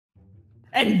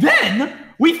And then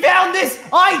we found this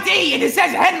ID and it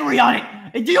says Henry on it.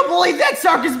 And do you believe that,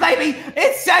 Circus Baby?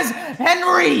 It says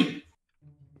Henry.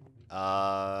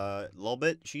 A little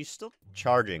bit. She's still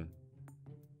charging.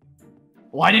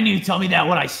 Why didn't you tell me that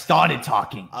when I started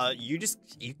talking?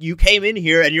 You came in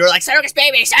here and you were like, Circus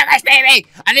Baby,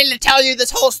 I need to tell you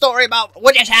this whole story about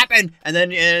what just happened. And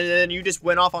then you just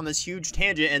went off on this huge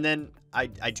tangent and then I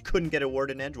couldn't get a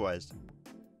word in edgewise.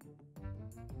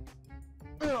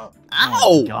 Ow!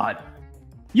 Oh, God.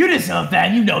 You deserve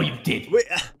that, you know you did. Wait,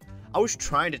 I was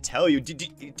trying to tell you.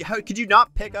 Could you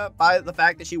not pick up by the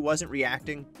fact that she wasn't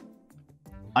reacting?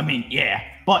 I mean, yeah,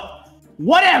 but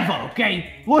whatever,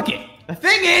 okay? Look it. The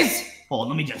thing is... Hold on,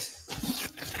 let me just...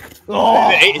 Oh,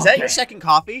 hey, is that your second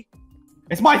coffee?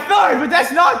 It's my third, but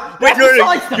that's not... Wait,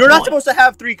 you're not supposed to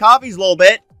have 3 coffees, little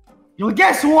bit. Well,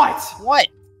 guess what? What?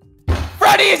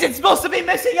 Freddy isn't supposed to be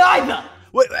missing either.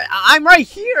 Wait, I'm right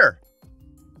here.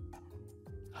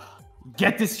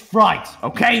 Get this right,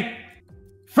 okay?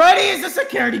 Freddy is the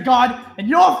security guard, and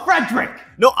you're Frederick.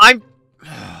 No, I'm...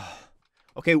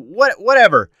 Okay,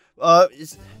 whatever. What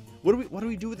do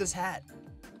we do with this hat?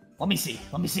 Let me see.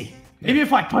 Maybe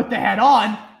if I put the hat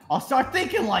on, I'll start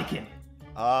thinking like him.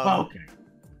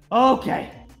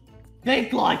 Okay.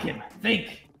 Think like him.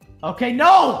 Think. Okay,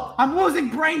 no! I'm losing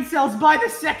brain cells by the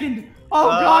second. Oh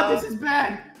God, this is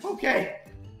bad. Okay.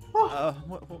 What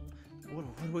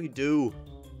do we do?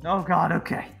 Oh God,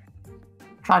 okay.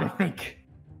 Try to think.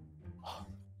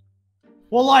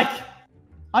 Well, like,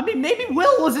 I mean, maybe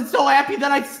Will wasn't so happy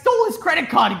that I stole his credit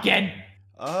card again.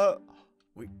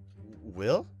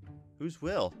 Will? Who's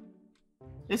Will?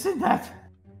 Isn't that...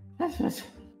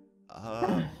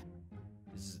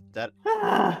 Is that...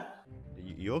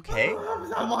 You okay?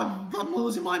 I'm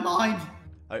losing my mind.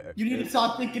 You need to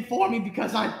start thinking for me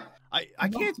because I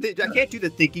can't do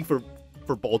the thinking for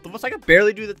both of us. I can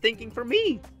barely do the thinking for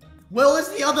me. Will is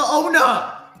the other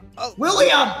owner.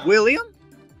 William. William?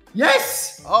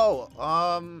 Yes. Oh,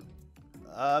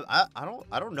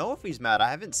 I don't know if he's mad.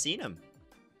 I haven't seen him.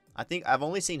 I think I've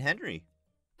only seen Henry.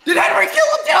 Did Henry kill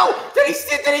him too?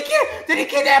 Did he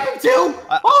kidnap him too?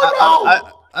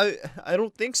 I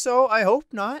don't think so. I hope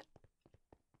not.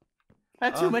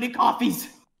 That's too many coffees.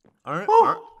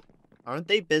 Aren't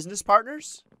they business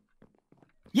partners?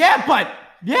 Yeah, but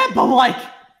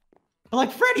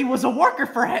like Freddy was a worker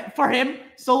for him,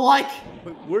 so like.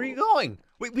 Wait, where are you going?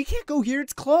 Wait, we can't go here.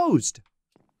 It's closed.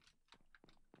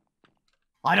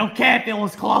 I don't care if it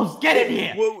was closed. Get in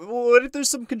here. What if there's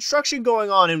some construction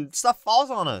going on and stuff falls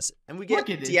on us and we get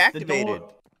deactivated?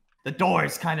 The door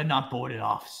is kind of not boarded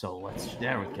off, so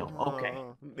there we go. Okay.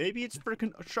 Maybe it's for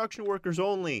construction workers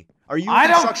only. Are you? I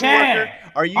don't care.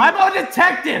 Are you? I'm a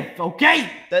detective. Okay.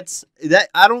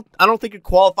 I don't think you're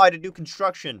qualified to do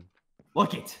construction.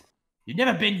 Look it. You've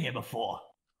never been here before,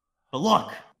 but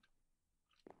look.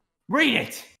 Read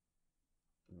it.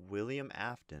 William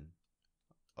Afton.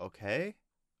 Okay.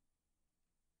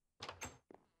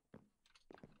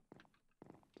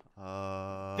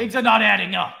 Things are not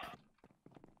adding up.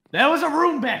 There was a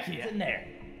room back here. In there.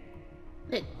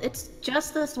 It's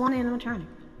just this one animatronic.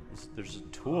 There's a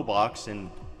toolbox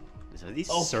and... Are these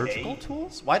surgical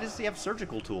tools? Why does he have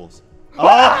surgical tools?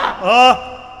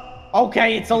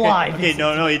 Okay, it's alive. Okay,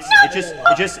 no, it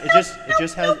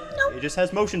just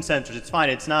has motion sensors. It's fine.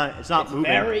 It's not moving.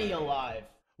 Very alive.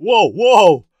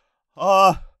 Whoa.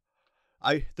 There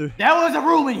was a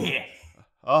room in here.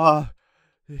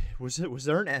 Was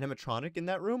there an animatronic in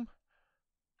that room?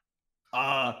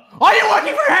 Are you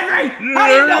working for Henry? How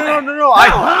do you know that? No.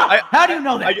 How do you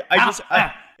know that?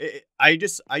 I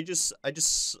just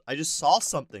saw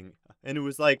something, and it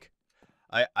was like,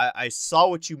 I saw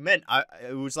what you meant.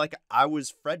 It was like I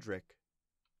was Frederick.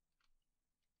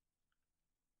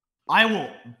 I will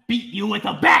beat you with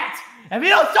a bat if you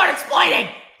don't start explaining.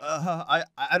 I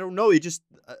don't know. It just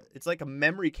it's like a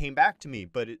memory came back to me,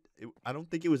 but I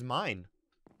don't think it was mine.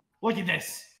 Look at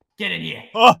this. Get in here.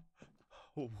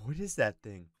 What is that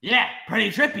thing? Yeah, pretty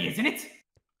trippy, isn't it?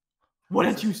 What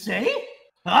did you say?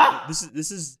 Huh?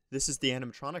 This is the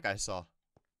animatronic I saw.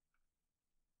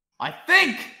 I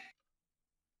think.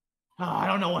 I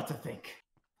don't know what to think.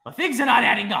 But things are not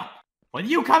adding up. With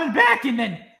you coming back and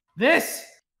then this.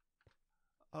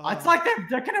 It's like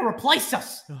they're gonna replace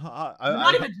us.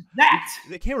 Not even just that.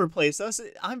 They can't replace us.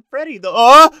 I'm Freddy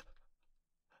though.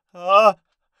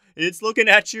 It's looking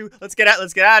at you. Let's get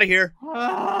out of here.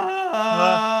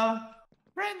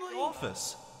 Friendly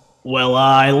office. Well,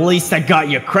 at least I got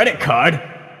your credit card.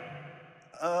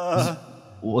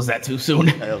 Was that too soon?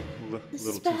 A little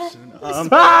too soon.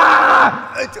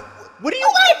 Ah! What are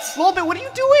you? What? What are you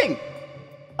doing?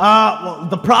 Well,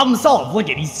 the problem solved. Look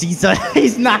at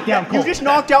he's knocked out cold. You just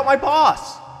knocked out my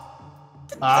boss.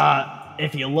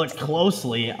 If you look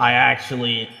closely, I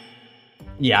actually...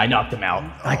 Yeah, I knocked him out.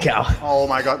 Oh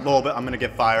my god, little bit. I'm gonna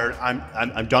get fired.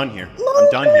 I'm done here. I'm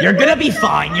done here. You're gonna be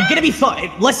fine. You're gonna be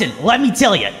fine. Listen, let me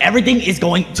tell you, everything is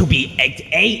going to be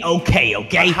a-okay,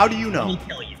 okay? How do you know? Let me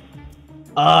tell you.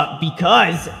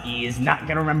 Because he is not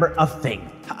gonna remember a thing.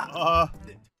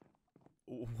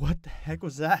 What the heck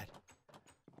was that?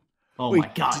 Oh Wait,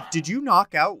 my god. Did you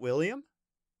knock out William?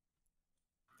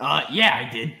 Yeah, I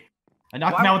did. I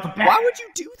knocked him out with the bat. Why would you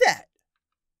do that?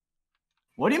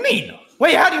 What do you mean?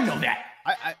 Wait, how do you know that?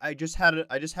 I just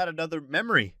had another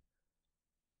memory.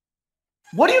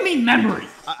 What do you mean memory?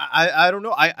 I don't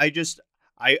know.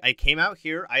 I came out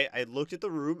here. I looked at the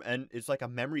room and it's like a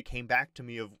memory came back to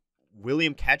me of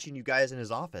William catching you guys in his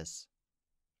office.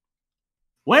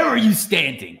 Where were you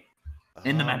standing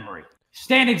in the memory?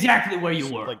 Stand exactly where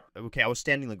you were. Like, okay, I was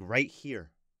standing like right here.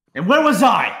 And where was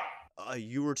I?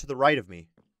 You were to the right of me.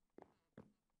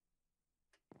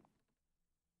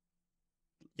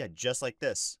 Yeah, just like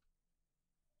this.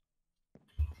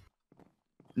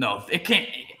 No, it can't.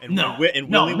 And no, and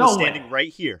William was standing right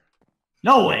here.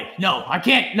 No way. No, I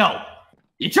can't. No,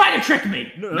 you're trying to trick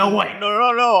me. No way.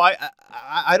 No.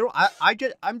 I don't.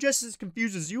 I'm just as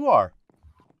confused as you are.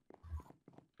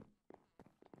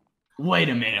 Wait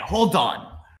a minute. Hold on.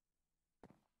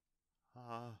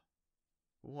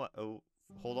 What? Oh,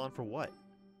 hold on for what?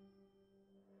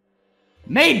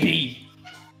 Maybe.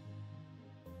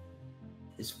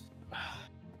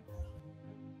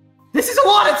 This is a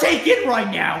lot to take in right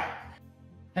now,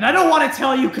 and I don't want to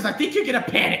tell you because I think you're gonna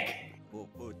panic.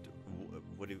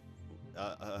 What do?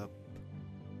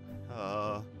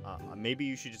 Maybe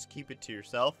you should just keep it to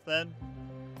yourself then.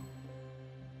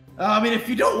 I mean, if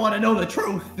you don't want to know the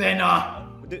truth, then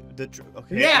okay.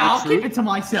 Yeah, I'll keep it to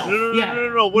myself.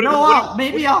 No.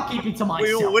 Maybe I'll keep it to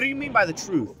myself. Wait, what do you mean by the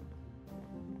truth?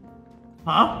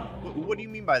 Huh? What do you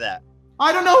mean by that?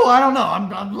 I don't know. I'm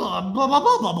blah blah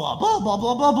blah blah blah blah blah blah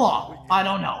blah blah blah. I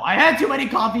don't know. I had too many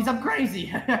coffees. I'm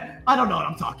crazy. I don't know what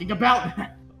I'm talking about.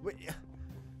 Wait, a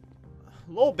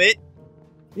little bit.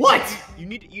 What? You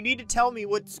need to tell me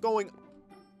what's going.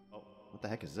 Oh, what the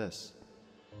heck is this?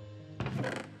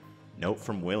 Note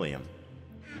from William.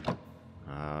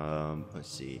 Let's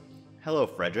see. Hello,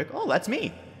 Frederick. Oh, that's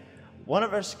me. One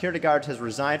of our security guards has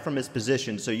resigned from his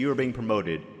position, so you are being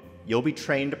promoted. You'll be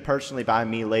trained personally by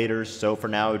me later, so for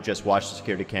now, just watch the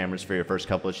security cameras for your first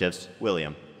couple of shifts.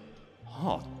 William.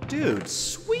 Oh, dude,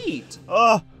 sweet.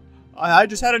 I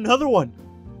just had another one.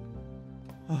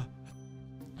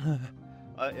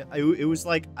 It was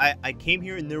like I came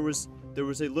here and there was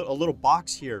a little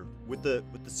box here with the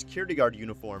security guard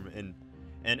uniform and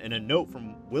a note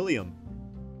from William.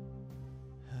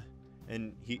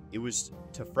 And it was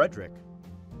to Frederick.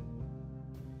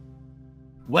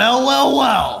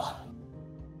 Well.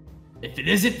 If it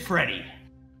isn't Freddy.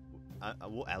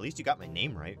 Well, at least you got my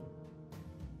name right.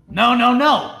 No.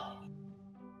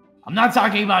 I'm not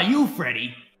talking about you,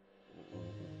 Freddy.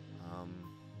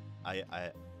 I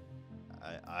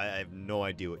have no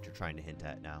idea what you're trying to hint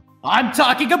at now. I'm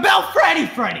talking about Freddy.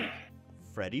 Freddy?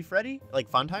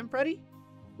 Like Funtime Freddy?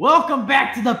 Welcome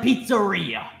back to the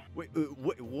pizzeria. Wait,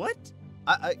 what?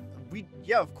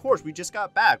 Yeah, of course. We just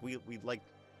got back. We like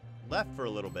left for a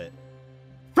little bit.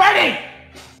 Freddy!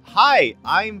 Hi,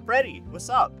 I'm Freddy. What's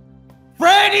up?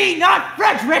 Freddy, not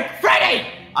Frederick. Freddy!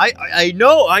 I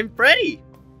know. I'm Freddy.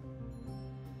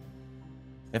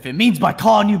 If it means by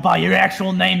calling you by your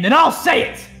actual name, then I'll say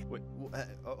it. Wait,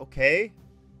 okay.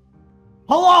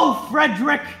 Hello,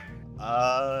 Frederick.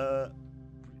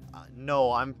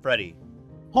 No, I'm Freddy.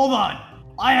 Hold on.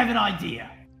 I have an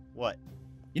idea. What?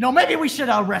 You know, maybe we should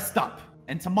rest up,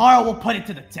 and tomorrow we'll put it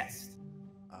to the test.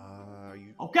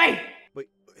 You... Okay? Wait,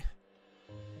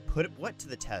 put it what to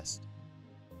the test?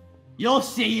 You'll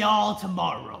see y'all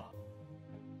tomorrow.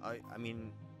 I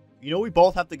mean, you know we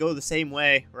both have to go the same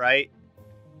way, right?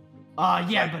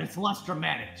 Yeah, but it's less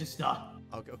dramatic. Just,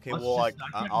 Okay, well, like,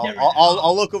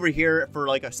 I'll look over here for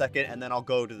like a second, and then I'll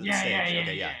go to the stage.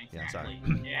 Yeah, Sorry.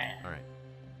 Yeah. All right.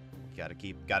 Gotta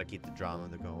keep the drama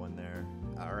going there.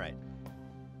 All right.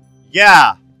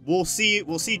 Yeah, we'll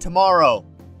see tomorrow.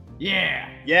 Yeah.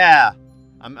 Yeah.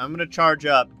 I'm gonna charge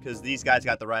up because these guys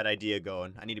got the right idea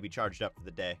going. I need to be charged up for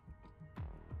the day.